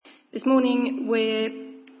This morning we're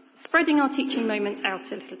spreading our teaching moments out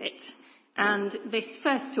a little bit, and this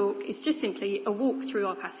first talk is just simply a walk through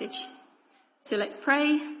our passage. So let's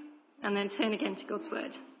pray and then turn again to God's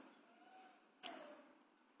word.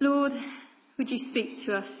 Lord, would you speak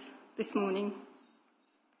to us this morning?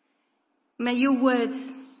 May your words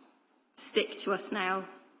stick to us now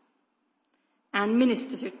and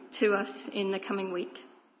minister to us in the coming week.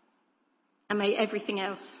 And may everything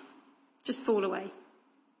else just fall away.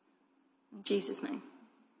 In Jesus' name.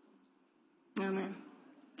 Amen.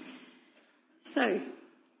 So,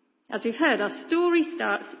 as we've heard, our story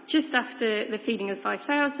starts just after the feeding of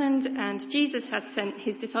 5,000, and Jesus has sent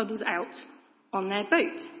his disciples out on their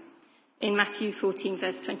boat in Matthew 14,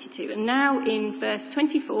 verse 22. And now in verse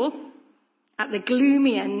 24, at the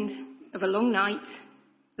gloomy end of a long night,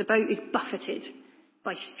 the boat is buffeted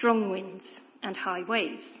by strong winds and high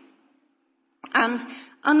waves. And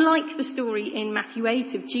unlike the story in Matthew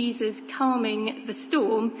 8 of Jesus calming the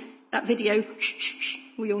storm, that video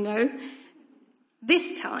we all know, this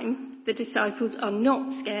time the disciples are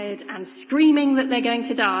not scared and screaming that they're going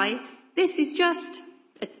to die. This is just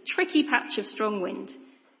a tricky patch of strong wind.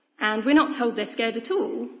 And we're not told they're scared at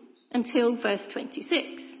all until verse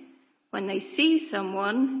 26, when they see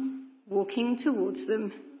someone walking towards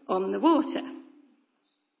them on the water.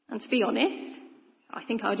 And to be honest, I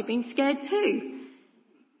think I'd have been scared too.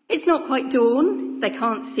 It's not quite dawn. They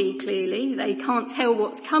can't see clearly. They can't tell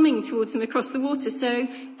what's coming towards them across the water, so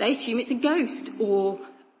they assume it's a ghost or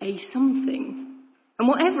a something. And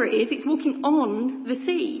whatever it is, it's walking on the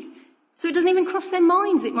sea. So it doesn't even cross their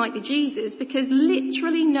minds it might be Jesus, because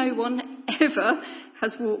literally no one ever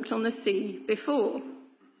has walked on the sea before.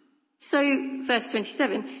 So, verse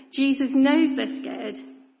 27, Jesus knows they're scared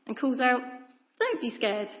and calls out, "Don't be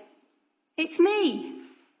scared. It's me."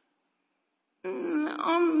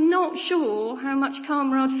 I'm not sure how much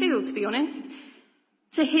calmer I'd feel, to be honest,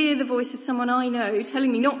 to hear the voice of someone I know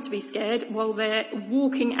telling me not to be scared while they're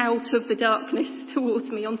walking out of the darkness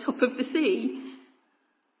towards me on top of the sea.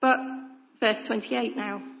 But verse 28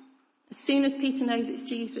 now, as soon as Peter knows it's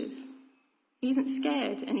Jesus, he isn't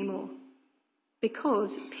scared anymore,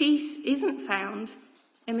 because peace isn't found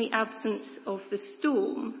in the absence of the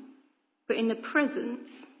storm, but in the presence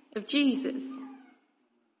of Jesus.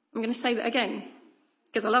 I'm going to say that again,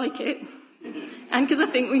 because I like it, and because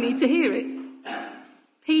I think we need to hear it.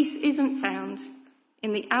 Peace isn't found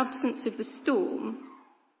in the absence of the storm,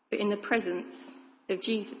 but in the presence of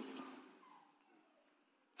Jesus.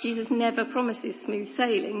 Jesus never promises smooth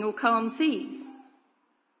sailing or calm seas,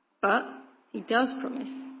 but he does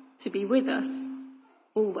promise to be with us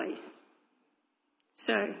always.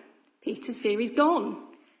 So, Peter's fear is gone.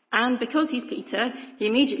 And because he's Peter, he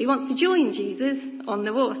immediately wants to join Jesus on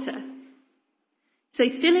the water. So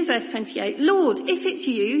still in verse 28, "Lord, if it's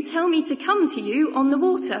you, tell me to come to you on the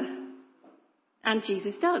water." And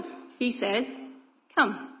Jesus does. He says,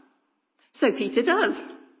 "Come." So Peter does.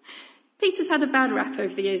 Peter's had a bad rap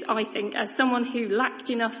over the years, I think, as someone who lacked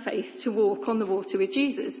enough faith to walk on the water with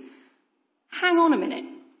Jesus. Hang on a minute,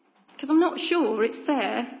 because I'm not sure it's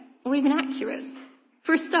fair or even accurate.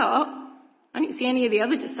 For a start, I didn't see any of the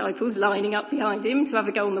other disciples lining up behind him to have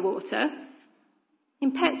a go on the water.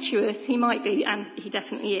 Impetuous he might be, and he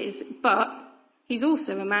definitely is, but he's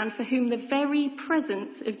also a man for whom the very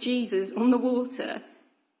presence of Jesus on the water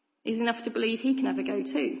is enough to believe he can have a go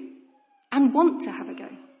too, and want to have a go.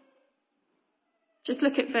 Just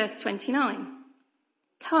look at verse 29.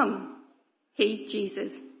 "Come," he,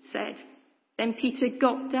 Jesus, said. Then Peter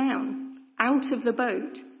got down out of the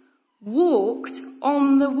boat, walked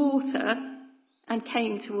on the water, and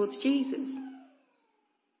came towards Jesus.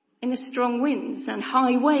 In the strong winds and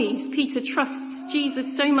high waves, Peter trusts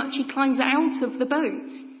Jesus so much he climbs out of the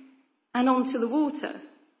boat and onto the water.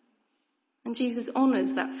 And Jesus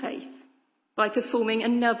honours that faith by performing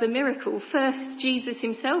another miracle. First, Jesus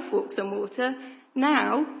himself walks on water.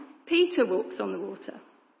 Now, Peter walks on the water.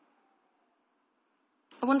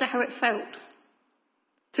 I wonder how it felt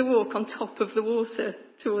to walk on top of the water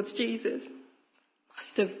towards Jesus.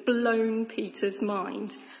 Must have blown Peter's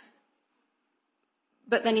mind.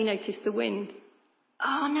 But then he noticed the wind.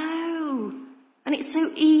 Oh no! And it's so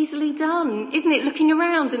easily done, isn't it? Looking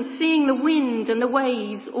around and seeing the wind and the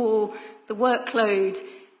waves, or the workload,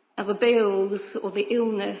 or the bills, or the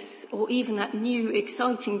illness, or even that new,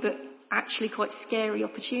 exciting but actually quite scary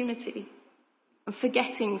opportunity. And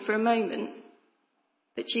forgetting for a moment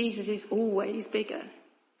that Jesus is always bigger.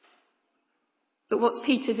 But what's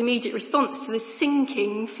Peter's immediate response to the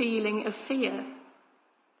sinking feeling of fear?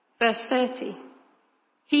 Verse 30.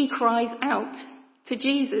 He cries out to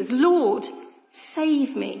Jesus, "Lord,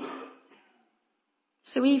 save me."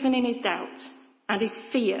 So even in his doubt and his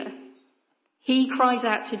fear, he cries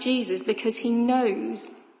out to Jesus because he knows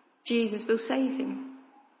Jesus will save him.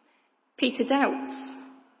 Peter doubts,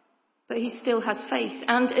 but he still has faith,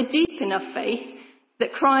 and a deep enough faith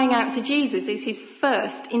that crying out to Jesus is his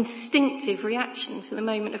first instinctive reaction to the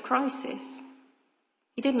moment of crisis.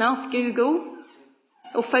 He didn't ask Google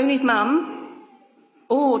or phone his mum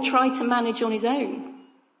or try to manage on his own.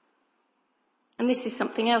 And this is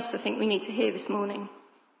something else I think we need to hear this morning.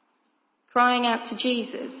 Crying out to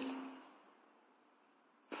Jesus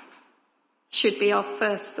should be our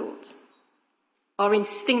first thought, our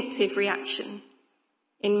instinctive reaction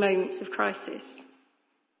in moments of crisis,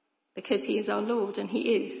 because he is our Lord and he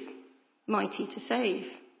is mighty to save.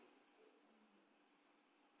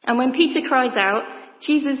 And when Peter cries out,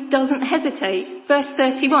 Jesus doesn't hesitate. Verse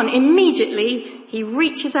 31, immediately he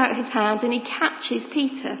reaches out his hand and he catches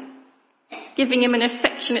Peter, giving him an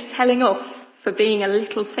affectionate telling off for being a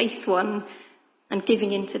little faith one and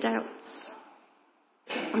giving in to doubts.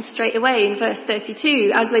 And straight away in verse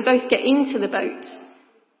 32, as they both get into the boat,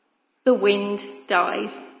 the wind dies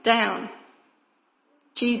down.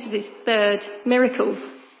 Jesus' third miracle.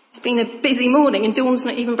 It's been a busy morning and dawn's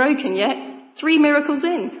not even broken yet. 3 miracles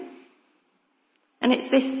in. And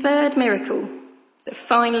it's this third miracle that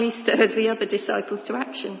finally stirs the other disciples to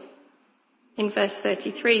action. In verse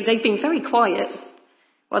 33, they've been very quiet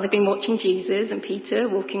while they've been watching Jesus and Peter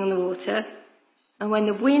walking on the water. And when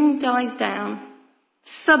the wind dies down,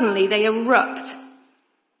 suddenly they erupt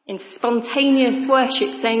in spontaneous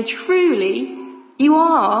worship, saying, "Truly, you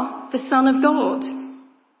are the Son of God."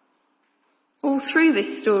 All through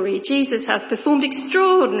this story, Jesus has performed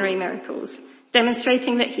extraordinary miracles,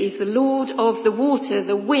 demonstrating that he is the Lord of the water,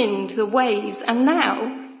 the wind, the waves, and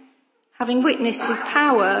now, having witnessed his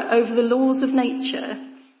power over the laws of nature,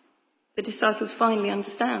 the disciples finally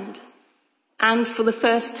understand. And for the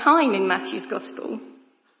first time in Matthew's Gospel,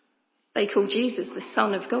 they call Jesus the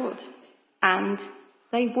Son of God, and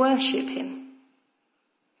they worship him.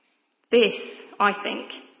 This, I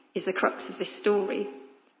think, is the crux of this story.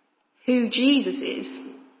 Who Jesus is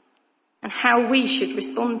and how we should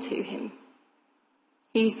respond to him.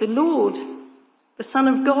 He's the Lord, the Son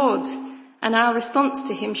of God, and our response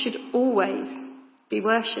to him should always be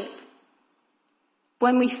worship.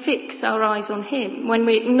 When we fix our eyes on him, when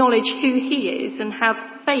we acknowledge who he is and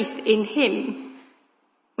have faith in him,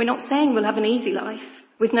 we're not saying we'll have an easy life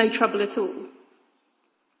with no trouble at all.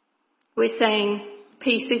 We're saying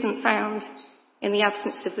peace isn't found in the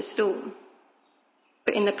absence of the storm,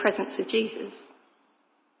 but in the presence of Jesus.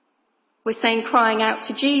 We're saying crying out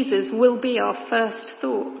to Jesus will be our first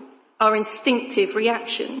thought, our instinctive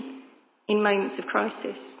reaction in moments of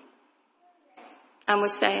crisis. And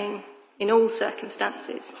we're saying, in all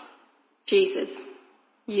circumstances, Jesus,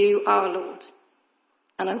 you are Lord,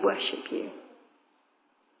 and I worship you.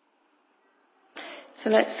 So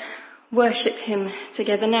let's worship him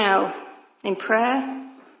together now in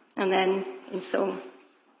prayer and then in song.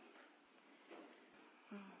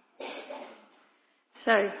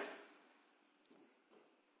 So,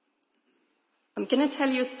 I'm going to tell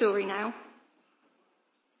you a story now.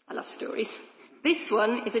 I love stories. This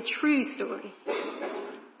one is a true story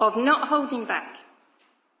of not holding back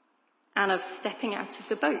and of stepping out of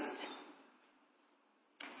the boat.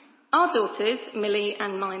 Our daughters, Millie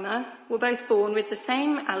and Mima, were both born with the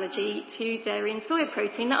same allergy to dairy and soya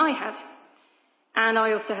protein that I had. And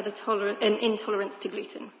I also had an intolerance to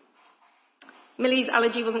gluten. Millie's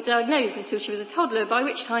allergy wasn't diagnosed until she was a toddler, by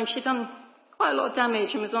which time she'd done quite a lot of damage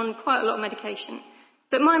and was on quite a lot of medication.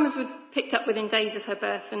 But Mima's were picked up within days of her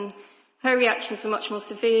birth, and her reactions were much more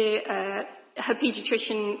severe. Her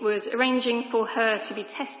paediatrician was arranging for her to be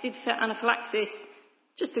tested for anaphylaxis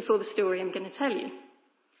just before the story I'm going to tell you.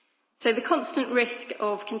 So the constant risk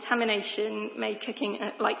of contamination made cooking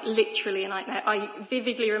literally a nightmare. I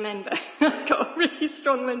vividly remember, I've got a really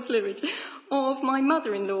strong mental image, of my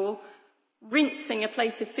mother-in-law rinsing a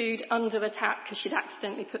plate of food under the tap because she'd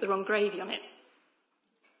accidentally put the wrong gravy on it.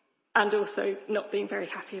 And also not being very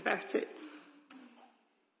happy about it.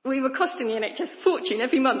 We were costing the NHS a fortune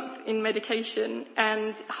every month in medication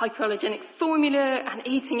and hypoallergenic formula, and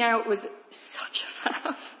eating out was such a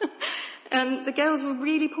faff. And the girls were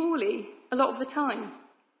really poorly a lot of the time.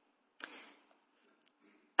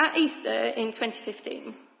 At Easter in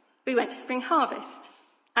 2015, we went to Spring Harvest.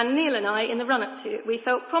 And Neil and I, in the run-up to it, we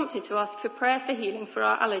felt prompted to ask for prayer for healing for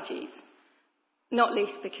our allergies. Not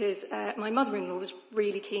least because my mother-in-law was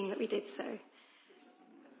really keen that we did so.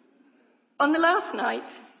 On the last night,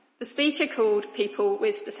 the speaker called people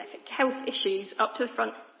with specific health issues up to the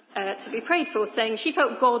front to be prayed for, saying she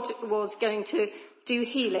felt God was going to do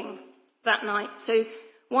healing that night. So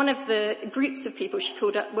one of the groups of people she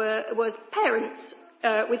called up was parents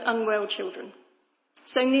with unwell children.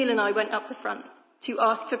 So Neil and I went up the front to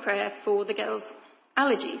ask for prayer for the girls'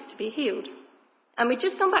 allergies to be healed. And we'd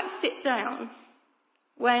just gone back to sit down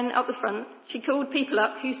when up the front she called people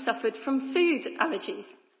up who suffered from food allergies.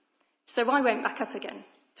 So I went back up again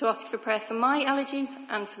to ask for prayer for my allergies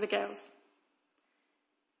and for the girls.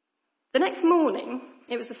 The next morning,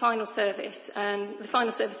 it was the final service, and the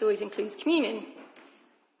final service always includes communion.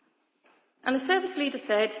 And the service leader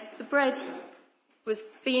said the bread was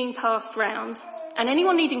being passed round, and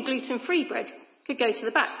anyone needing gluten-free bread could go to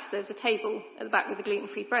the back, because there's a table at the back with the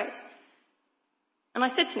gluten-free bread. And I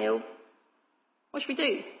said to Neil, what should we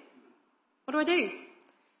do? What do I do?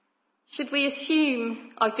 Should we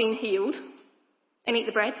assume I've been healed and eat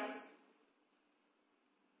the bread?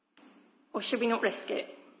 Or should we not risk it?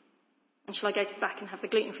 And shall I go to the back and have the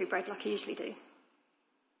gluten-free bread like I usually do?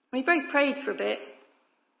 We both prayed for a bit,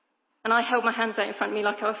 and I held my hands out in front of me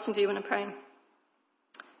like I often do when I'm praying.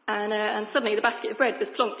 And suddenly the basket of bread was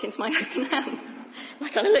plonked into my open hands. I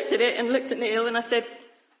kind of looked at it and looked at Neil, and I said,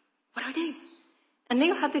 what do I do? And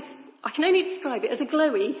Neil had this, I can only describe it as a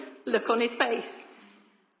glowy look on his face.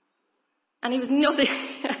 And he was nodding.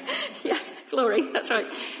 Yes, glory, that's right.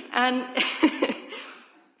 And,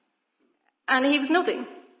 and he was nodding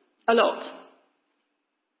a lot.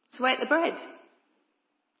 So I ate the bread.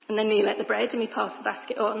 And then Neil ate the bread and we passed the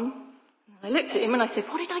basket on. And I looked at him and I said,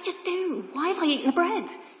 what did I just do? Why have I eaten the bread?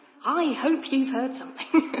 I hope you've heard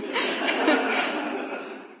something.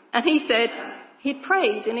 And he said he'd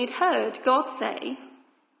prayed and he'd heard God say,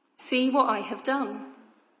 see what I have done.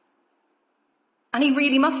 And he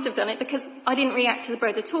really must have done it because I didn't react to the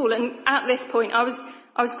bread at all. And at this point, I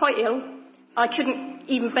was quite ill. I couldn't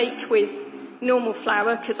even bake with normal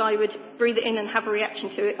flour because I would breathe it in and have a reaction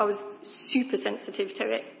to it. I was super sensitive to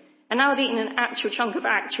it. And now I'd eaten an actual chunk of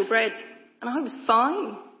actual bread and I was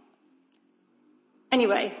fine.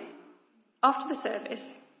 Anyway, after the service,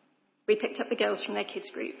 we picked up the girls from their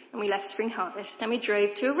kids group and we left Spring Harvest and we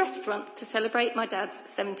drove to a restaurant to celebrate my dad's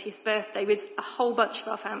 70th birthday with a whole bunch of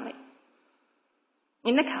our family.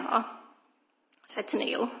 In the car, I said to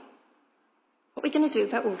Neil, what are we going to do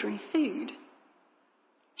about ordering food?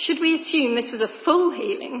 Should we assume this was a full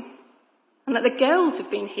healing and that the girls have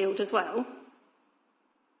been healed as well?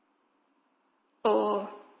 Or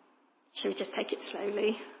should we just take it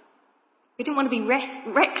slowly? We didn't want to be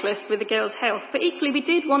reckless with the girls' health, but equally we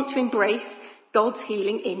did want to embrace God's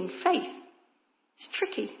healing in faith. It's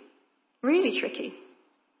tricky, really tricky.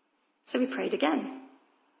 So we prayed again.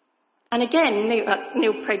 And again,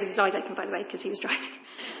 Neil prayed with his eyes open, by the way, because he was driving.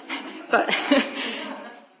 But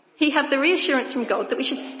he had the reassurance from God that we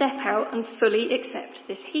should step out and fully accept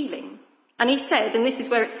this healing. And he said, and this is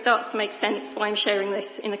where it starts to make sense why I'm sharing this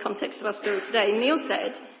in the context of our story today, Neil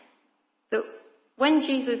said that when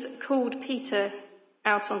Jesus called Peter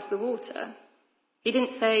out onto the water, he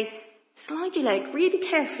didn't say, slide your leg really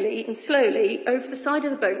carefully and slowly over the side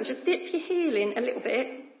of the boat and just dip your heel in a little bit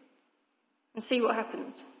and see what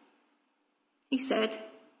happens. He said,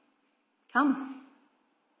 come.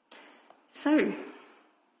 So,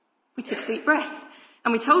 we took a deep breath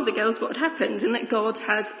and we told the girls what had happened and that God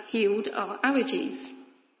had healed our allergies.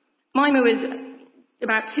 Mima was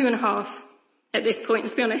about 2.5 at this point,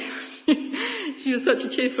 to be honest. She was such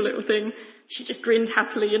a cheerful little thing. She just grinned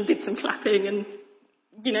happily and did some clapping and,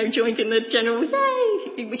 joined in the general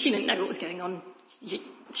yay. She didn't know what was going on.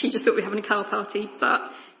 She just thought we were having a car party. But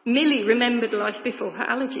Millie remembered life before her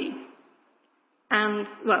allergy. And,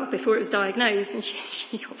 before it was diagnosed, and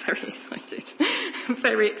she got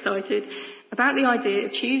very excited about the idea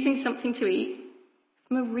of choosing something to eat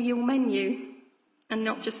from a real menu and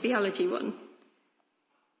not just the allergy one.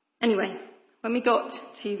 Anyway, when we got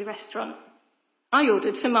to the restaurant, I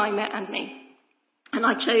ordered for Mima and me. And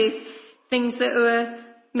I chose things that were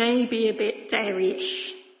maybe a bit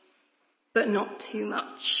dairy-ish, but not too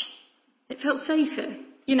much. It felt safer.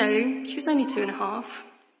 She was only 2.5.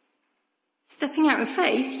 Stepping out in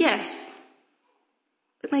faith, yes,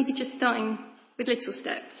 but maybe just starting with little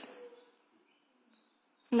steps.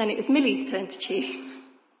 And then it was Millie's turn to choose.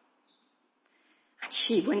 And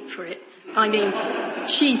she went for it. I mean,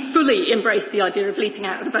 she fully embraced the idea of leaping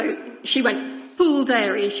out of the boat. She went full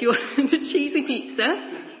dairy. She ordered a cheesy pizza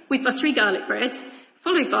with buttery garlic bread,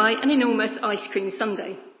 followed by an enormous ice cream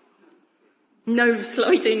sundae. No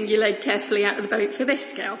sliding your leg carefully out of the boat for this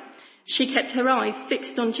gal. She kept her eyes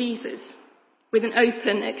fixed on Jesus, with an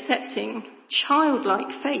open, accepting,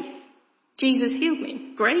 childlike faith. Jesus healed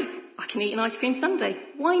me. Great. I can eat an ice cream sundae.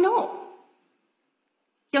 Why not?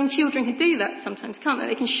 Young children can do that sometimes, can't they?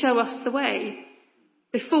 They can show us the way.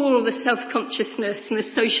 Before all the self-consciousness and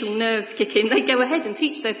the social nerves kick in, they go ahead and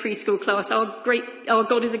teach their preschool class, our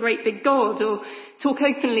God is a great big God, or talk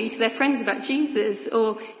openly to their friends about Jesus,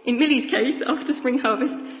 or in Millie's case, after Spring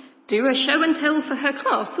Harvest, do a show and tell for her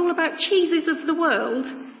class, all about cheeses of the world,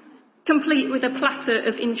 complete with a platter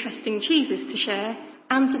of interesting cheeses to share,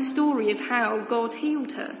 and the story of how God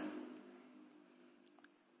healed her.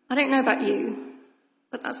 I don't know about you,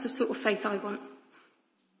 but that's the sort of faith I want.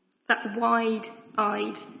 That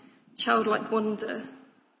wide-eyed, childlike wonder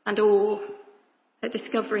and awe at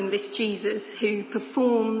discovering this Jesus who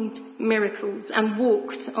performed miracles and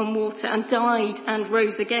walked on water and died and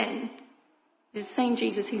rose again is the same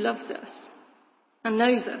Jesus who loves us and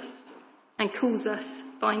knows us and calls us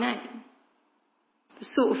by name. The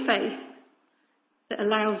sort of faith that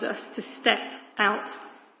allows us to step out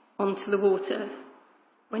onto the water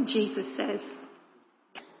when Jesus says,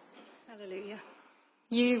 "Hallelujah.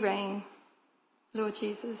 You reign, Lord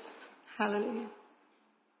Jesus. Hallelujah."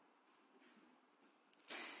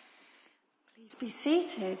 Please be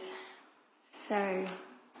seated. So,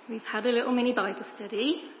 we've had a little mini Bible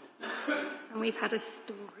study, and we've had a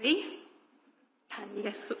story. Can you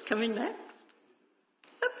guess what's coming next?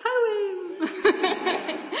 A poem!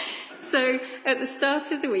 So, at the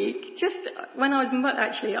start of the week, just when I was,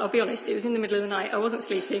 actually, I'll be honest, it was in the middle of the night, I wasn't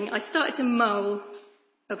sleeping, I started to mull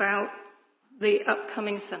about the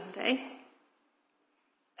upcoming Sunday.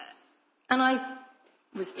 And I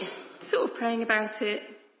was just sort of praying about it.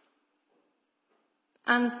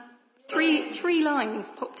 And three lines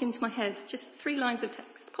popped into my head, just 3 lines of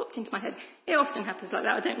text popped into my head. It often happens like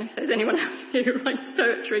that. I don't know if there's anyone else here who writes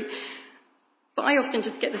poetry. But I often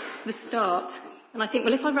just get the start. And I think,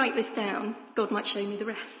 well, if I write this down, God might show me the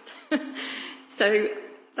rest. So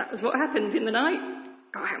that was what happened in the night.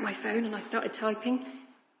 Got out my phone and I started typing.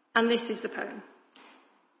 And this is the poem.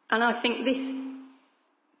 And I think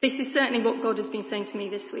this is certainly what God has been saying to me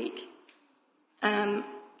this week. I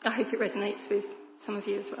hope it resonates with some of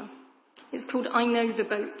you as well. It's called I Know the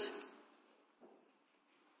Boat.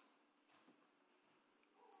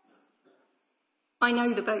 I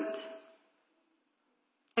know the boat.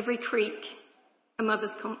 Every creek, a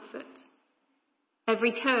mother's comfort.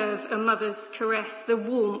 Every curve, a mother's caress. The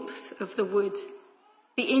warmth of the wood.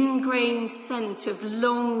 The ingrained scent of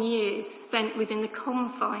long years spent within the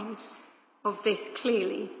confines of this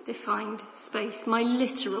clearly defined space, my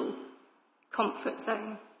literal comfort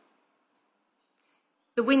zone.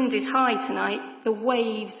 The wind is high tonight, the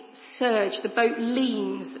waves surge, the boat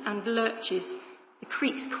leans and lurches, the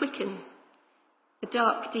creaks quicken, the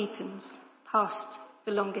dark deepens past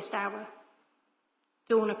the longest hour.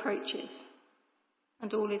 Dawn approaches,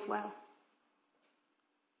 and all is well.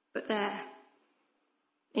 But there,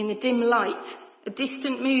 in the dim light, a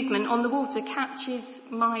distant movement on the water catches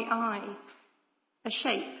my eye. A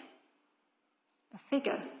shape. A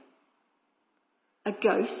figure. A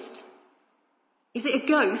ghost. Is it a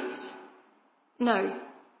ghost? No.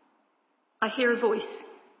 I hear a voice.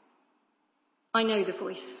 I know the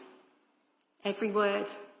voice. Every word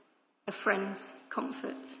a friend's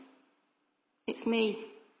comfort. It's me.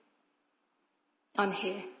 I'm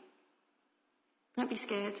here. Don't be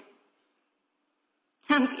scared.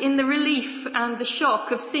 And in the relief and the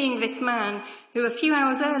shock of seeing this man who a few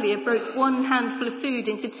hours earlier broke one handful of food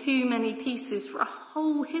into too many pieces for a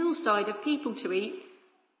whole hillside of people to eat,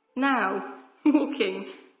 now walking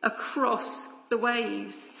across the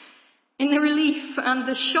waves. In the relief and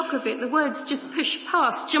the shock of it, the words just push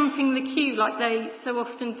past, jumping the queue like they so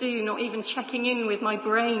often do, not even checking in with my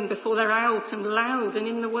brain before they're out and loud and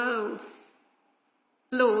in the world.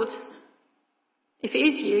 Lord, if it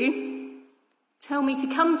is you, tell me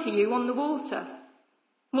to come to you on the water.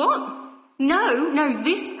 What? No,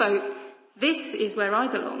 this boat. This is where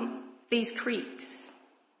I belong. These creeks,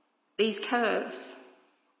 these curves,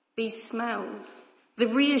 these smells, the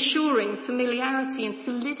reassuring familiarity and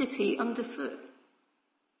solidity underfoot.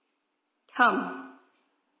 Come,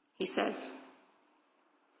 he says.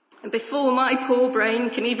 And before my poor brain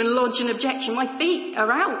can even lodge an objection, my feet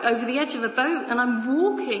are out over the edge of the boat and I'm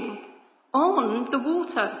walking on the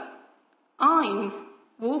water. I'm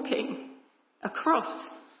walking across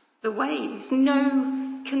the waves.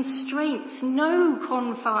 No constraints, no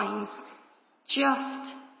confines,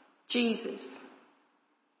 just Jesus.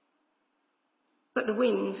 But the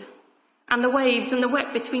wind and the waves and the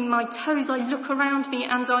wet between my toes, I look around me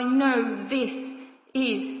and I know this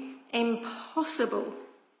is impossible.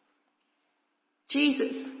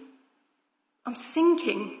 Jesus, I'm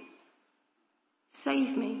sinking.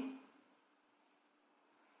 Save me.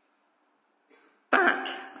 Back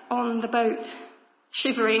on the boat,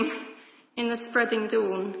 shivering in the spreading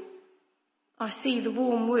dawn, I see the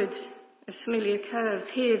warm wood of familiar curves,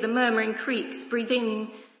 hear the murmuring creeks, breathe in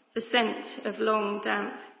the scent of long,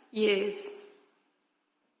 damp years.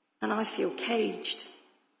 And I feel caged.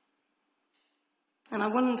 And I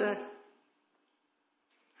wonder,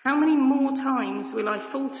 how many more times will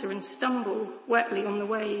I falter and stumble wetly on the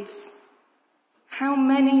waves? How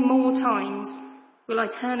many more times will I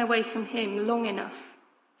turn away from him long enough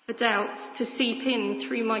for doubts to seep in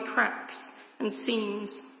through my cracks and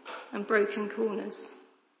seams and broken corners?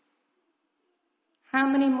 How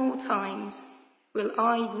many more times will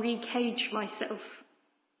I re-cage myself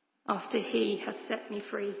after he has set me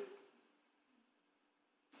free?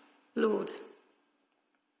 Lord,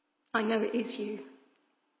 I know it is you.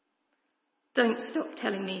 Don't stop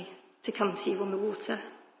telling me to come to you on the water.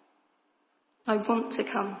 I want to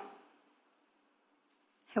come.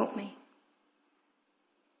 Help me.